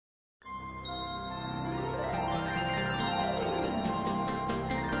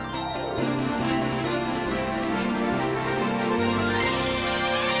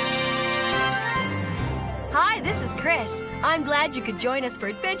Chris. I'm glad you could join us for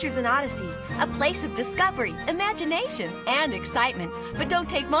Adventures in Odyssey, a place of discovery, imagination, and excitement. But don't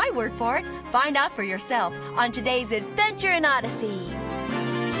take my word for it. Find out for yourself on today's Adventure in Odyssey.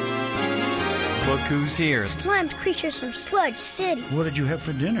 Look who's here. Slimed creatures from Sludge City. What did you have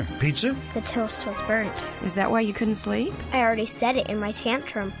for dinner? Pizza? The toast was burnt. Is that why you couldn't sleep? I already said it in my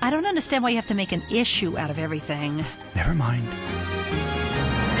tantrum. I don't understand why you have to make an issue out of everything. Never mind.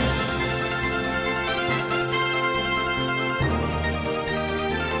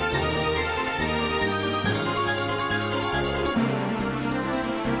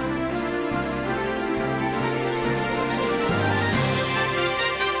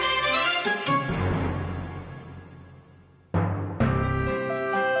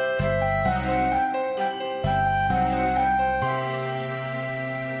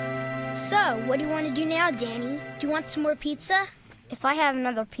 So, what do you want to do now, Danny? Do you want some more pizza? If I have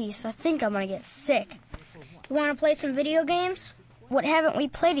another piece, I think I'm going to get sick. You want to play some video games? What haven't we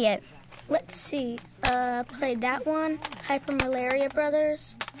played yet? Let's see. Played that one. Hyper Malaria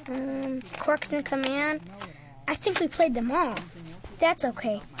Brothers. Quarks in Command. I think we played them all. That's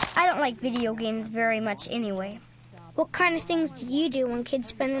okay. I don't like video games very much anyway. What kind of things do you do when kids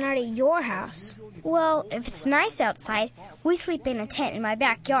spend the night at your house? Well, if it's nice outside, we sleep in a tent in my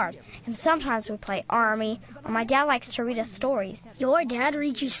backyard, and sometimes we play Army, or my dad likes to read us stories. Your dad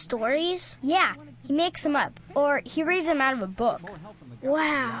reads you stories? Yeah, he makes them up, or he reads them out of a book.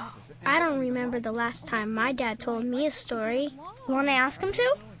 Wow, I don't remember the last time my dad told me a story. You want to ask him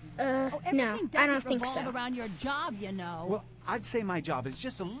to? No, I don't think so. Around your job, you know. Well, I'd say my job is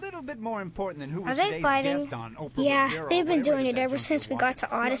just a little bit more important than who Are was they today's fighting? guest on Oprah Yeah, Rivera, they've been whatever doing it ever adventures since we you're got to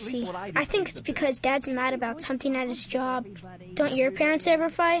watching. Odyssey. You know, at least what I think it's because Dad's mad about something at his job. Don't your parents ever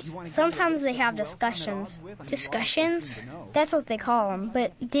fight? Sometimes they have discussions. Discussions? That's what they call them,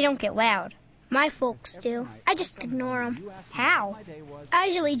 but they don't get loud. My folks do. I just ignore them. How? I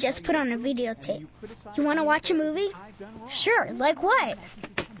usually just put on a videotape. You want to watch a movie? Sure, like what?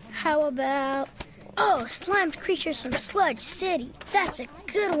 How about... Oh, Slimed Creatures from Sludge City. That's a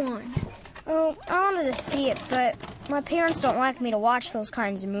good one. Oh, I wanted to see it, but my parents don't like me to watch those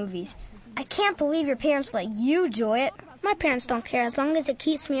kinds of movies. I can't believe your parents let you do it. My parents don't care as long as it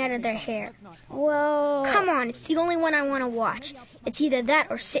keeps me out of their hair. Well... Come on, it's the only one I want to watch. It's either that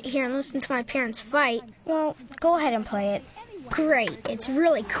or sit here and listen to my parents fight. Well, go ahead and play it. Great, it's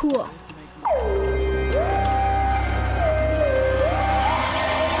really cool.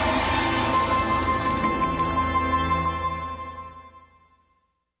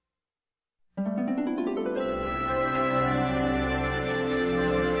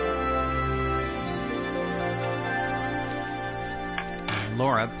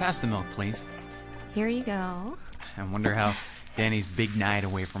 Laura, pass the milk, please. Here you go. I wonder how Danny's big night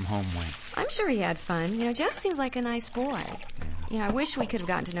away from home went. I'm sure he had fun. You know, Jeff seems like a nice boy. You know, I wish we could have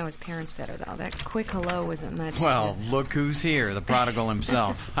gotten to know his parents better, though. That quick hello wasn't much. Well, look who's here, the prodigal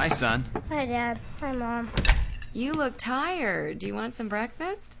himself. Hi, son. Hi, Dad. Hi, Mom. You look tired. Do you want some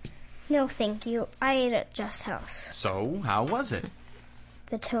breakfast? No, thank you. I ate at Jeff's house. So, how was it?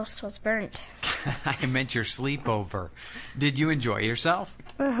 The toast was burnt. I meant your sleepover. Did you enjoy yourself?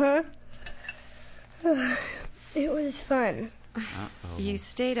 Uh-huh. It was fun. Uh-oh. You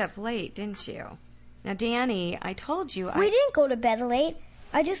stayed up late, didn't you? Now, Danny, I told you We didn't go to bed late.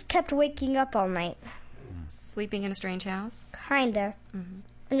 I just kept waking up all night. Sleeping in a strange house? Kinda. Mm-hmm.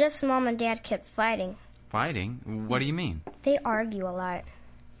 And Jeff's mom and dad kept fighting. Fighting? What do you mean? They argue a lot.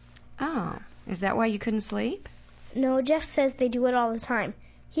 Oh, is that why you couldn't sleep? No, Jeff says they do it all the time.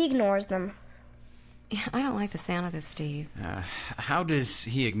 He ignores them. Yeah, I don't like the sound of this, Steve. How does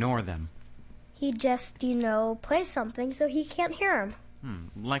he ignore them? He just, plays something so he can't hear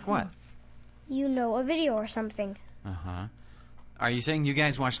him. Like what? A video or something. Uh-huh. Are you saying you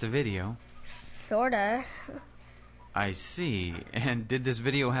guys watched the video? Sorta. I see. And did this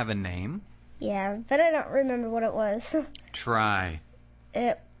video have a name? Yeah, but I don't remember what it was. Try.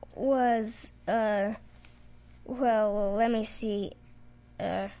 It was, well, let me see.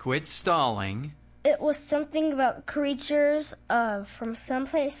 Quit stalling. It was something about creatures, from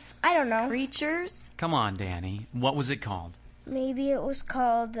someplace. I don't know. Creatures? Come on, Danny. What was it called? Maybe it was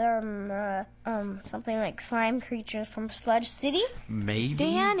called, something like Slime Creatures from Sludge City? Maybe?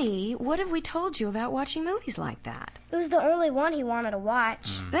 Danny, what have we told you about watching movies like that? It was the only one he wanted to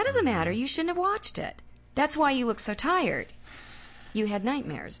watch. That doesn't matter. You shouldn't have watched it. That's why you look so tired. You had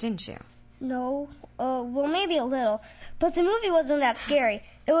nightmares, didn't you? No. Well, maybe a little. But the movie wasn't that scary.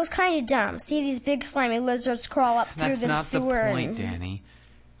 It was kind of dumb. See these big slimy lizards crawl up through That's the not sewer. the point, Danny.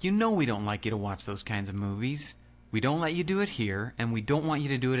 You know we don't like you to watch those kinds of movies. We don't let you do it here, and we don't want you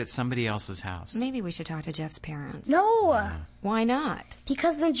to do it at somebody else's house. Maybe we should talk to Jeff's parents. No! Why not?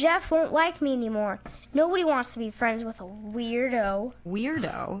 Because then Jeff won't like me anymore. Nobody wants to be friends with a weirdo.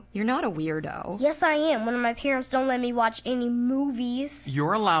 Weirdo? You're not a weirdo. Yes, I am. One of my parents don't let me watch any movies.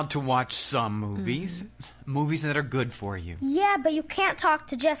 You're allowed to watch some movies. Movies that are good for you. Yeah, but you can't talk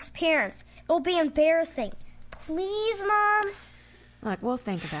to Jeff's parents. It'll be embarrassing. Please, Mom? Look, we'll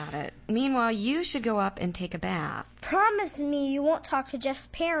think about it. Meanwhile, you should go up and take a bath. Promise me you won't talk to Jeff's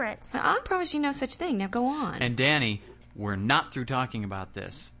parents. I promise you no such thing. Now go on. And Danny, we're not through talking about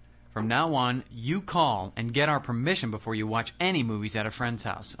this. From now on, you call and get our permission before you watch any movies at a friend's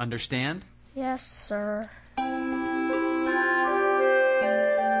house. Understand? Yes, sir.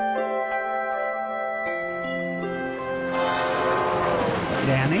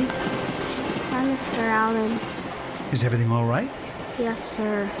 Danny, Hi, Mr. Allen. is everything all right? Yes,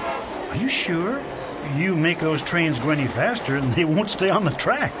 sir. Are you sure? You make those trains go any faster and they won't stay on the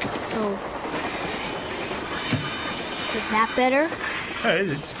track. Oh. Is that better?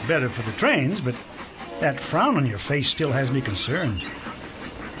 It's better for the trains, but that frown on your face still has me concerned.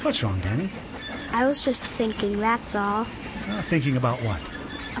 What's wrong, Danny? I was just thinking, that's all. Thinking about what?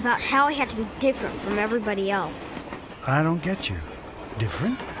 About how I had to be different from everybody else. I don't get you.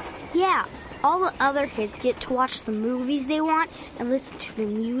 Different? Yeah, all the other kids get to watch the movies they want and listen to the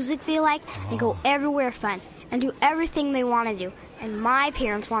music they like and go everywhere fun and do everything they want to do. And my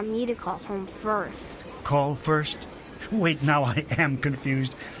parents want me to call home first. Call first? Wait, now I am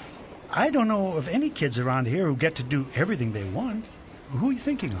confused. I don't know of any kids around here who get to do everything they want. Who are you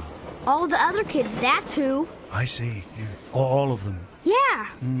thinking of? All the other kids, that's who. I see. Yeah. All of them. Yeah.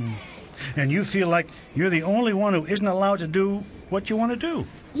 And you feel like you're the only one who isn't allowed to do what you want to do.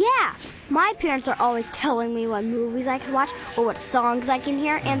 Yeah. My parents are always telling me what movies I can watch or what songs I can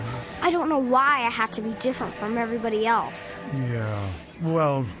hear, and I don't know why I have to be different from everybody else. Yeah.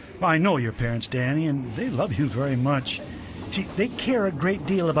 Well, I know your parents, Danny, and they love you very much. See, they care a great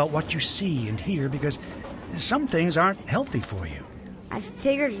deal about what you see and hear because some things aren't healthy for you. I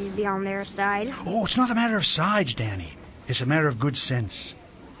figured you'd be on their side. Oh, it's not a matter of sides, Danny. It's a matter of good sense,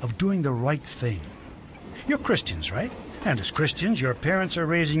 of doing the right thing. You're Christians, right? And as Christians, your parents are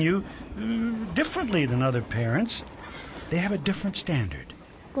raising you differently than other parents. They have a different standard.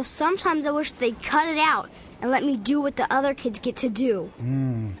 Well, sometimes I wish they'd cut it out and let me do what the other kids get to do.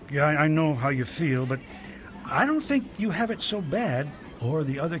 Yeah, I know how you feel, but I don't think you have it so bad, or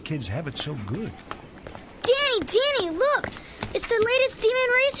the other kids have it so good. Danny, look! It's the latest Demon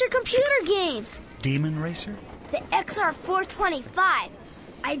Racer computer game. Demon Racer? The XR425.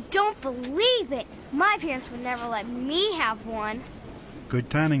 I don't believe it. My parents would never let me have one. Good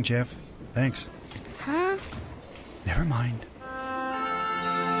timing, Jeff. Thanks. Huh? Never mind.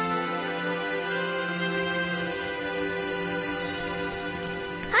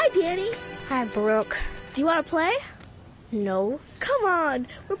 Hi, Danny. Hi, Brooke. Do you want to play? No. Come on.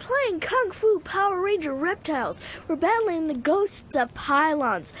 We're playing Kung Fu Power Ranger Reptiles. We're battling the ghosts of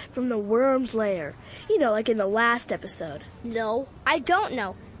pylons from the Worm's Lair. You know, like in the last episode. No, I don't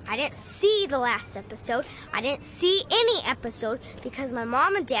know. I didn't see the last episode. I didn't see any episode because my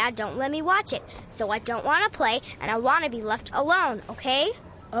mom and dad don't let me watch it. So I don't want to play, and I want to be left alone, okay?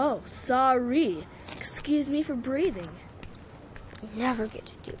 Oh, sorry. Excuse me for breathing. I never get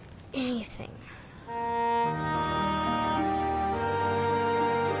to do anything.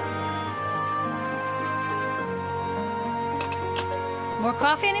 More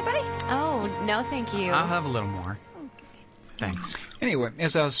coffee, anybody? Oh, no, thank you. I'll have a little more. Thanks. Anyway,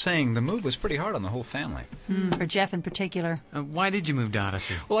 as I was saying, the move was pretty hard on the whole family. For Jeff in particular. Why did you move to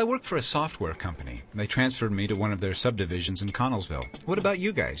Odyssey? Well, I work for a software company. They transferred me to one of their subdivisions in Connellsville. What about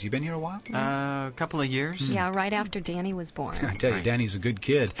you guys? You been here a while? A couple of years. Yeah, right after Danny was born. I tell you, Danny's a good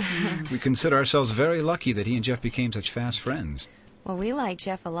kid. We consider ourselves very lucky that he and Jeff became such fast friends. Well, we like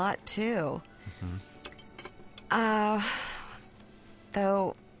Jeff a lot, too.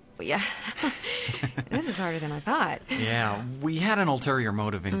 Though, yeah, this is harder than I thought. Yeah, we had an ulterior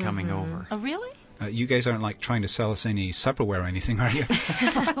motive in coming over. Oh, really? You guys aren't like trying to sell us any Tupperware or anything, are you?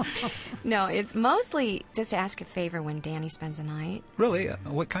 No, it's mostly just to ask a favor when Danny spends the night. Really?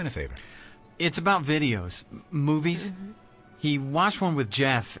 What kind of favor? It's about videos, movies. He watched one with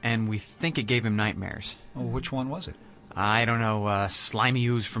Jeff, and we think it gave him nightmares. Oh, which one was it? I don't know, Slimy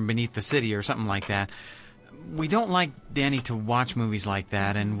Ooze from Beneath the City or something like that. We don't like Danny to watch movies like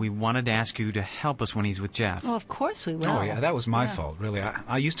that, and we wanted to ask you to help us when he's with Jeff. Well, of course we will. Oh, yeah, that was my fault, really.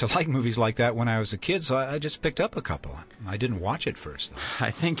 I used to like movies like that when I was a kid, so I just picked up a couple. I didn't watch it first, though. I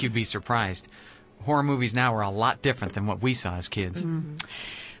think you'd be surprised. Horror movies now are a lot different than what we saw as kids.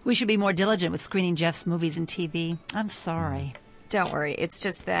 We should be more diligent with screening Jeff's movies and TV. I'm sorry. Don't worry. It's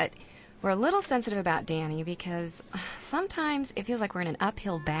just that we're a little sensitive about Danny because sometimes it feels like we're in an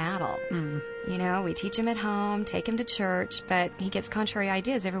uphill battle. You know, we teach him at home, take him to church, but he gets contrary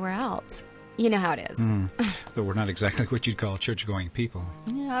ideas everywhere else. You know how it is. Though we're not exactly what you'd call church-going people.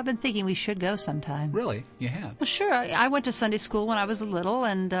 Yeah, I've been thinking we should go sometime. Really? You have? Well, sure. I went to Sunday school when I was little,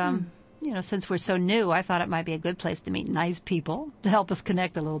 and, you know, since we're so new, I thought it might be a good place to meet nice people to help us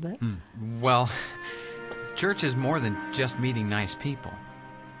connect a little bit. Well, church is more than just meeting nice people.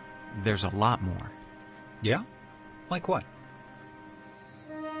 There's a lot more. Yeah? Like what?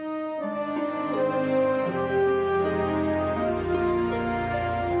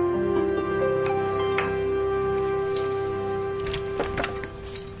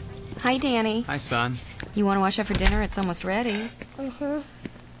 Hi, Danny. Hi, son. You want to wash up for dinner? It's almost ready. Mm-hmm.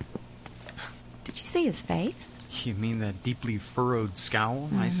 Did you see his face? You mean that deeply furrowed scowl?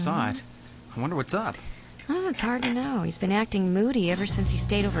 I saw it. I wonder what's up. Oh, it's hard to know. He's been acting moody ever since he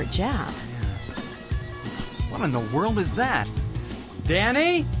stayed over at Jeff's. What in the world is that?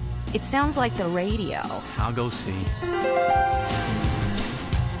 Danny? It sounds like the radio. I'll go see.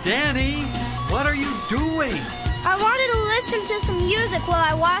 Danny, what are you doing? I wanted to listen to some music while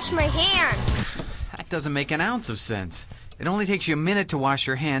I wash my hands. That doesn't make an ounce of sense. It only takes you a minute to wash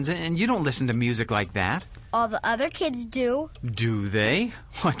your hands, and you don't listen to music like that. All the other kids do. Do they?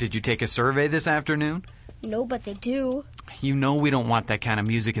 What, did you take a survey this afternoon? No, but they do. You know we don't want that kind of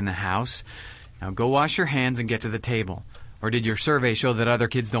music in the house. Now go wash your hands and get to the table. Or did your survey show that other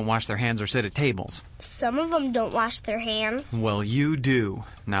kids don't wash their hands or sit at tables? Some of them don't wash their hands. Well, you do.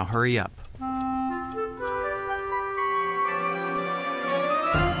 Now hurry up.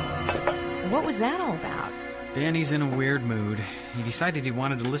 What was that all about? Danny's in a weird mood. He decided he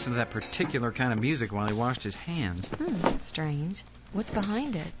wanted to listen to that particular kind of music while he washed his hands. That's strange. What's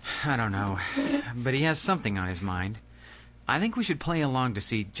behind it? I don't know, but he has something on his mind. I think we should play along to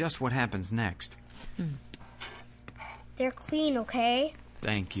see just what happens next. They're clean, okay?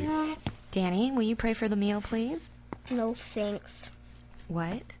 Thank you. Danny, will you pray for the meal, please? No thanks.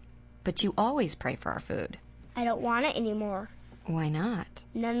 What? But you always pray for our food. I don't want it anymore. Why not?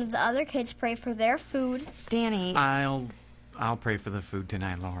 None of the other kids pray for their food. Danny... I'll pray for the food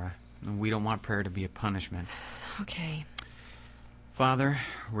tonight, Laura. We don't want prayer to be a punishment. Okay. Father,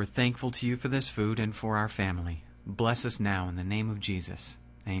 we're thankful to you for this food and for our family. Bless us now in the name of Jesus.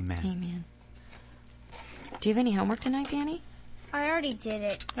 Amen. Amen. Do you have any homework tonight, Danny? I already did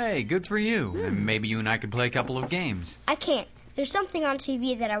it. Hey, good for you. And maybe you and I could play a couple of games. I can't. There's something on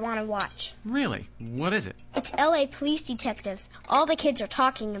TV that I want to watch. Really? What is it? It's L.A. Police Detectives. All the kids are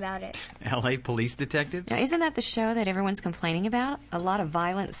talking about it. L.A. Police Detectives? Now, isn't that the show that everyone's complaining about? A lot of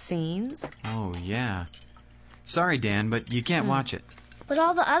violent scenes? Oh, yeah. Sorry, Dan, but you can't watch it. But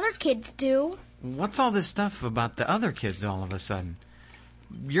all the other kids do. What's all this stuff about the other kids all of a sudden?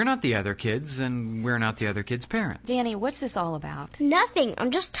 You're not the other kids, and we're not the other kids' parents. Danny, what's this all about? Nothing.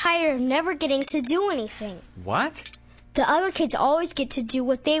 I'm just tired of never getting to do anything. What? The other kids always get to do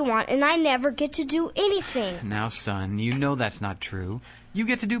what they want, and I never get to do anything. Now, son, you know that's not true. You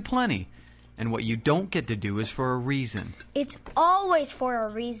get to do plenty. And what you don't get to do is for a reason. It's always for a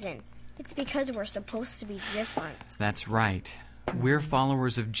reason. It's because we're supposed to be different. That's right. We're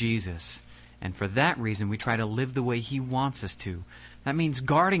followers of Jesus. And for that reason, we try to live the way He wants us to. That means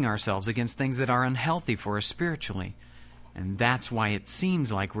guarding ourselves against things that are unhealthy for us spiritually. And that's why it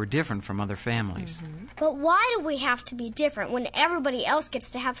seems like we're different from other families. But why do we have to be different when everybody else gets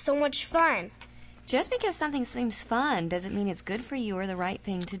to have so much fun? Just because something seems fun doesn't mean it's good for you or the right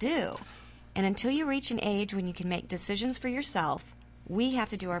thing to do. And until you reach an age when you can make decisions for yourself, we have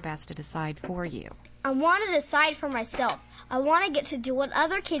to do our best to decide for you. I want to decide for myself. I want to get to do what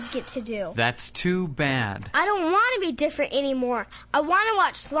other kids get to do. That's too bad. I don't want to be different anymore. I want to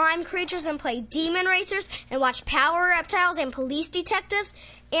watch slime creatures and play demon racers and watch power reptiles and police detectives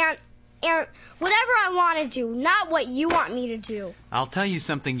and whatever I want to do, not what you want me to do. I'll tell you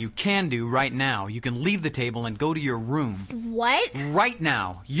something you can do right now. You can leave the table and go to your room. What? Right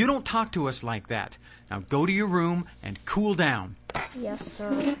now. You don't talk to us like that. Now go to your room and cool down. Yes,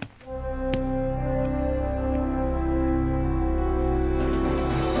 sir.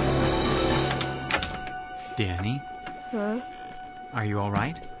 Danny? Huh? Are you all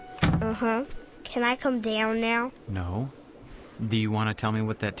right? Uh-huh. Can I come down now? No. Do you want to tell me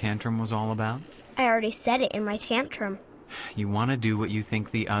what that tantrum was all about? I already said it in my tantrum. You want to do what you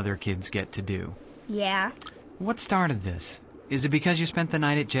think the other kids get to do. Yeah. What started this? Is it because you spent the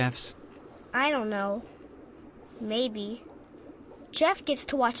night at Jeff's? I don't know. Maybe. Jeff gets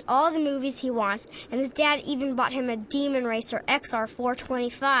to watch all the movies he wants, and his dad even bought him a Demon Racer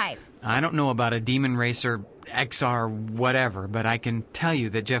XR425. I don't know about a Demon Racer XR whatever, but I can tell you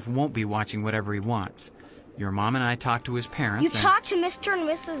that Jeff won't be watching whatever he wants. Your mom and I talked to his parents. You talked to Mr. and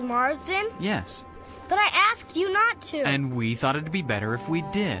Mrs. Marsden? Yes. But I asked you not to. And we thought it'd be better if we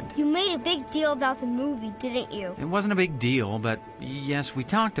did. You made a big deal about the movie, didn't you? It wasn't a big deal, but yes, we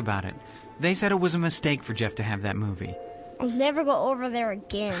talked about it. They said it was a mistake for Jeff to have that movie. I'll never go over there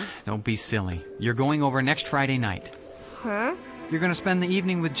again. Don't be silly. You're going over next Friday night. Huh? You're going to spend the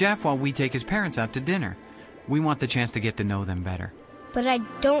evening with Jeff while we take his parents out to dinner. We want the chance to get to know them better. But I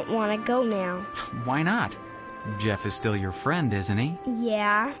don't want to go now. Why not? Jeff is still your friend, isn't he?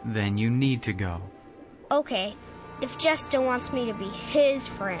 Yeah. Then you need to go. Okay, if Jeff still wants me to be his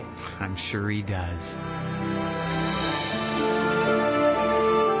friend. I'm sure he does.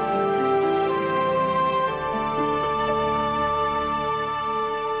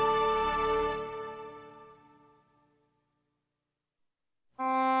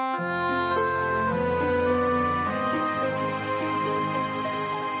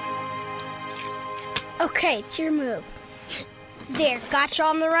 Okay, it's your move. There, got you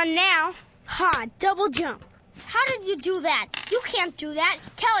on the run now. Ha, double jump. How did you do that? You can't do that.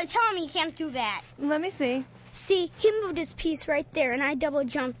 Kelly, tell me you can't do that. Let me see. See, he moved his piece right there, and I double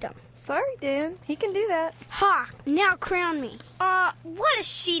jumped him. Sorry, Dan. He can do that. Ha, now crown me. What does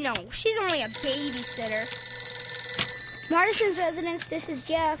she know? She's only a babysitter. Martison's residence, this is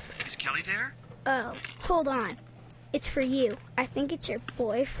Jeff. Is Kelly there? Oh, hold on. It's for you. I think it's your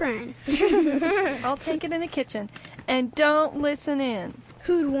boyfriend. I'll take it in the kitchen. And don't listen in.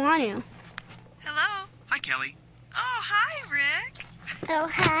 Who'd want to? Hello? Hi, Kelly. Oh, hi, Rick. Oh,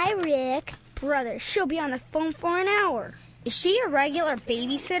 hi, Rick. Brother, she'll be on the phone for an hour. Is she a regular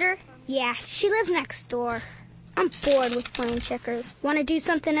babysitter? Yeah, she lives next door. I'm bored with playing checkers. Want to do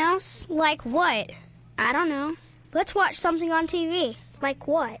something else? Like what? I don't know. Let's watch something on TV. Like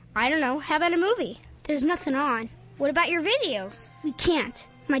what? I don't know. How about a movie? There's nothing on. What about your videos? We can't.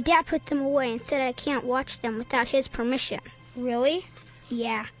 My dad put them away and said I can't watch them without his permission. Really?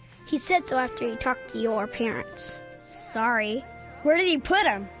 Yeah. He said so after he talked to your parents. Sorry. Where did he put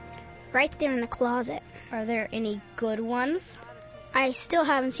them? Right there in the closet. Are there any good ones? I still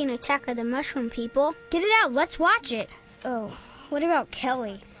haven't seen Attack of the Mushroom People. Get it out. Let's watch it. Oh, what about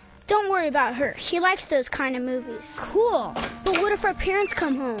Kelly? Don't worry about her. She likes those kind of movies. Cool. But what if our parents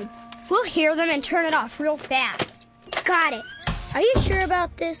come home? We'll hear them and turn it off real fast. Got it. Are you sure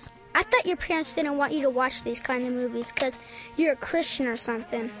about this? I thought your parents didn't want you to watch these kind of movies because you're a Christian or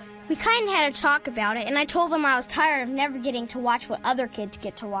something. We kind of had a talk about it, and I told them I was tired of never getting to watch what other kids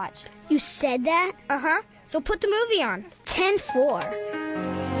get to watch. You said that? Uh-huh. So put the movie on. 10-4.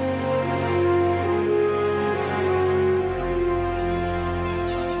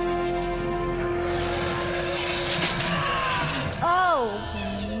 Oh,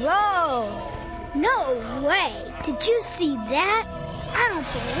 Rose. No way. Did you see that? I don't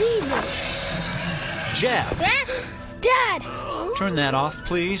believe it. Jeff! Dad! Turn that off,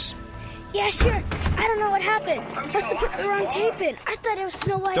 please. Yeah, sure. I don't know what happened. Must have put the wrong tape in. I thought it was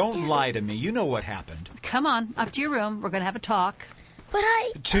Snow White. Don't lie to me. You know what happened. Come on, up to your room. We're going to have a talk. But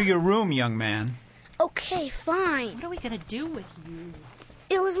To your room, young man. Okay, fine. What are we going to do with you?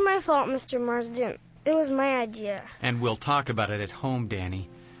 It was my fault, Mr. Marsden. It was my idea. And we'll talk about it at home, Danny.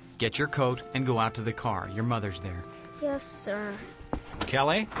 Get your coat and go out to the car. Your mother's there. Yes, sir.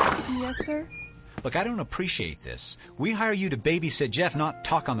 Kelly? Yes, sir? Look, I don't appreciate this. We hire you to babysit Jeff, not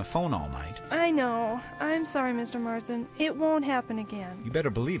talk on the phone all night. I know. I'm sorry, Mr. Marsden. It won't happen again. You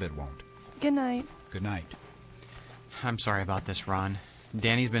better believe it won't. Good night. Good night. I'm sorry about this, Ron.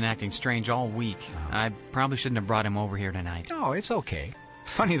 Danny's been acting strange all week. I probably shouldn't have brought him over here tonight. Oh, it's okay.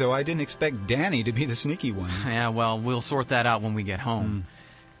 Funny, though, I didn't expect Danny to be the sneaky one. Yeah, well, we'll sort that out when we get home.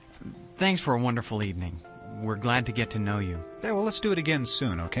 Thanks for a wonderful evening. We're glad to get to know you. Yeah, well, let's do it again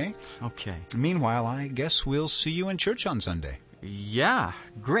soon, okay? Okay. Meanwhile, I guess we'll see you in church on Sunday. Yeah,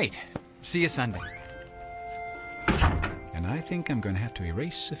 great. See you Sunday. And I think I'm going to have to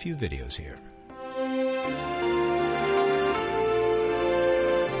erase a few videos here.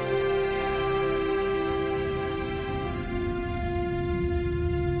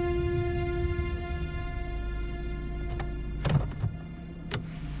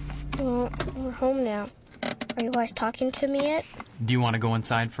 Well, we're home now. Are you guys talking to me yet? Do you want to go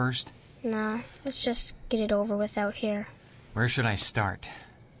inside first? Nah, let's just get it over with out here. Where should I start?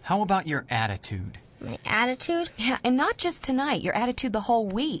 How about your attitude? My attitude? Yeah, and not just tonight, your attitude the whole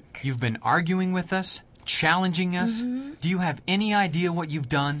week. You've been arguing with us, challenging us. Do you have any idea what you've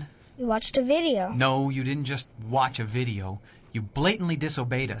done? We watched a video. No, you didn't just watch a video. You blatantly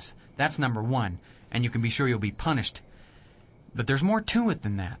disobeyed us. That's number one, and you can be sure you'll be punished. But there's more to it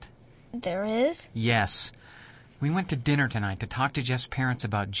than that. There is? Yes. We went to dinner tonight to talk to Jeff's parents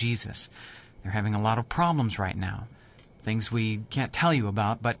about Jesus. They're having a lot of problems right now. Things we can't tell you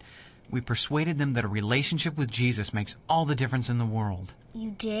about, but we persuaded them that a relationship with Jesus makes all the difference in the world.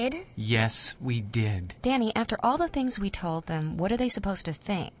 You did? Yes, we did. Danny, after all the things we told them, what are they supposed to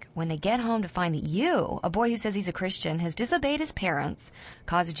think when they get home to find that you, a boy who says he's a Christian, has disobeyed his parents,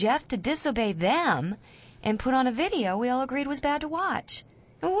 caused Jeff to disobey them, and put on a video we all agreed was bad to watch?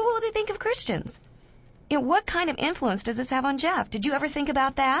 And what will they think of Christians? You know, what kind of influence does this have on Jeff? Did you ever think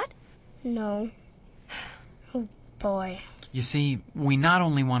about that? No. Oh, boy. You see, we not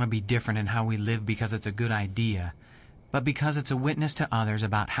only want to be different in how we live because it's a good idea, but because it's a witness to others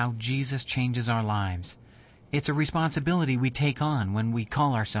about how Jesus changes our lives. It's a responsibility we take on when we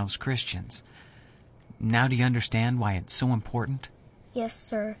call ourselves Christians. Now do you understand why it's so important? Yes,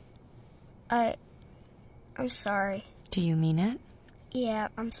 sir. I'm sorry. Do you mean it? Yeah,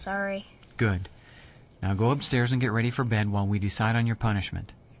 I'm sorry. Good. Now go upstairs and get ready for bed while we decide on your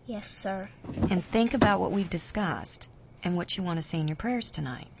punishment. Yes, sir. And think about what we've discussed and what you want to say in your prayers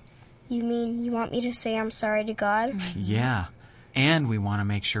tonight. You mean you want me to say I'm sorry to God? Yeah. And we want to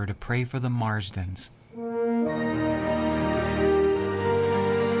make sure to pray for the Marsdens.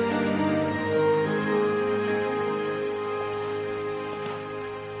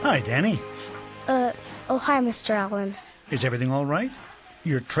 Hi, Danny. Oh, hi, Mr. Allen. Is everything all right?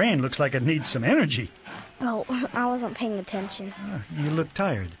 Your train looks like it needs some energy. Oh, I wasn't paying attention. You look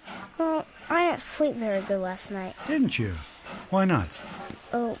tired. Well, I didn't sleep very good last night. Didn't you? Why not?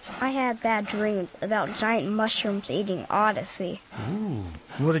 Oh, I had a bad dream about giant mushrooms eating Odyssey. Ooh.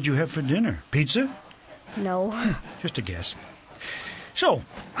 What did you have for dinner? Pizza? No. Just a guess. So,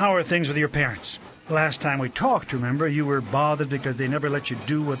 how are things with your parents? Last time we talked, remember, you were bothered because they never let you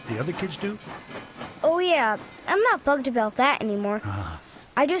do what the other kids do? Oh, yeah. I'm not bugged about that anymore. Ah.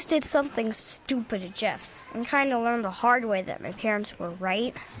 I just did something stupid at Jeff's and kind of learned the hard way that my parents were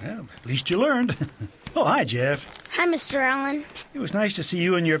right. Well, at least you learned. Oh, hi, Jeff. Hi, Mr. Allen. It was nice to see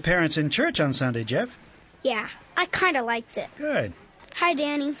you and your parents in church on Sunday, Jeff. Yeah, I kind of liked it. Good. Hi,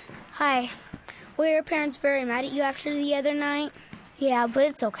 Danny. Hi. Were your parents very mad at you after the other night? Yeah, but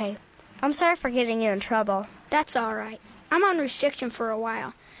it's okay. I'm sorry for getting you in trouble. That's all right. I'm on restriction for a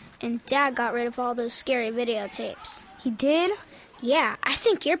while, and Dad got rid of all those scary videotapes. He did? Yeah, I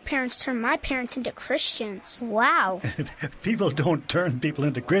think your parents turned my parents into Christians. Wow. People don't turn people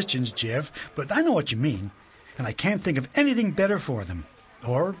into Christians, Jeff, but I know what you mean. And I can't think of anything better for them.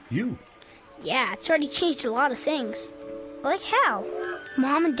 Or you. Yeah, it's already changed a lot of things. Like how?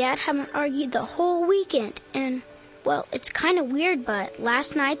 Mom and Dad haven't argued the whole weekend, and, well, it's kind of weird, but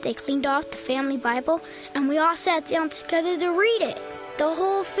last night they cleaned off the family Bible, and we all sat down together to read it. The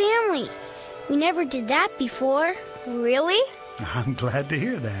whole family. We never did that before. Really? I'm glad to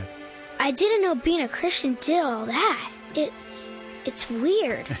hear that. I didn't know being a Christian did all that. It's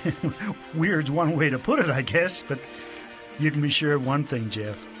weird. Weird's one way to put it, I guess, but you can be sure of one thing,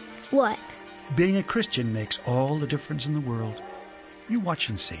 Jeff. What? Being a Christian makes all the difference in the world. You watch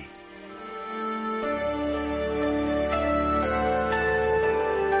and see.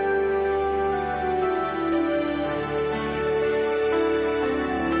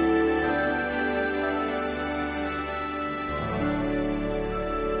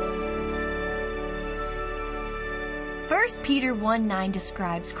 First Peter 1:9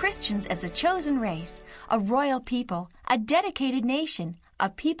 describes Christians as a chosen race, a royal people, a dedicated nation, a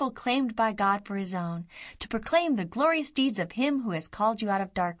people claimed by God for his own, to proclaim the glorious deeds of him who has called you out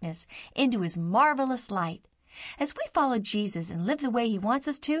of darkness into his marvelous light. As we follow Jesus and live the way he wants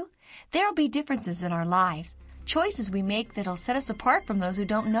us to, there'll be differences in our lives, choices we make that'll set us apart from those who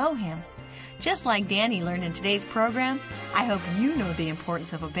don't know him. Just like Danny learned in today's program, I hope you know the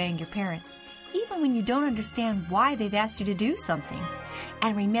importance of obeying your parents, even when you don't understand why they've asked you to do something.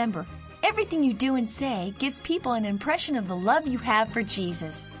 And remember, everything you do and say gives people an impression of the love you have for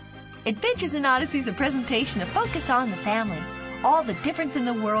Jesus. Adventures in Odyssey is a presentation of Focus on the Family. All the Difference in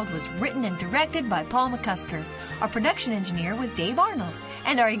the World was written and directed by Paul McCusker. Our production engineer was Dave Arnold.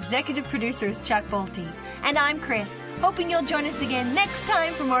 And our executive producer is Chuck Bolte. And I'm Chris, hoping you'll join us again next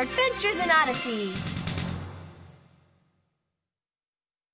time for more Adventures in Odyssey.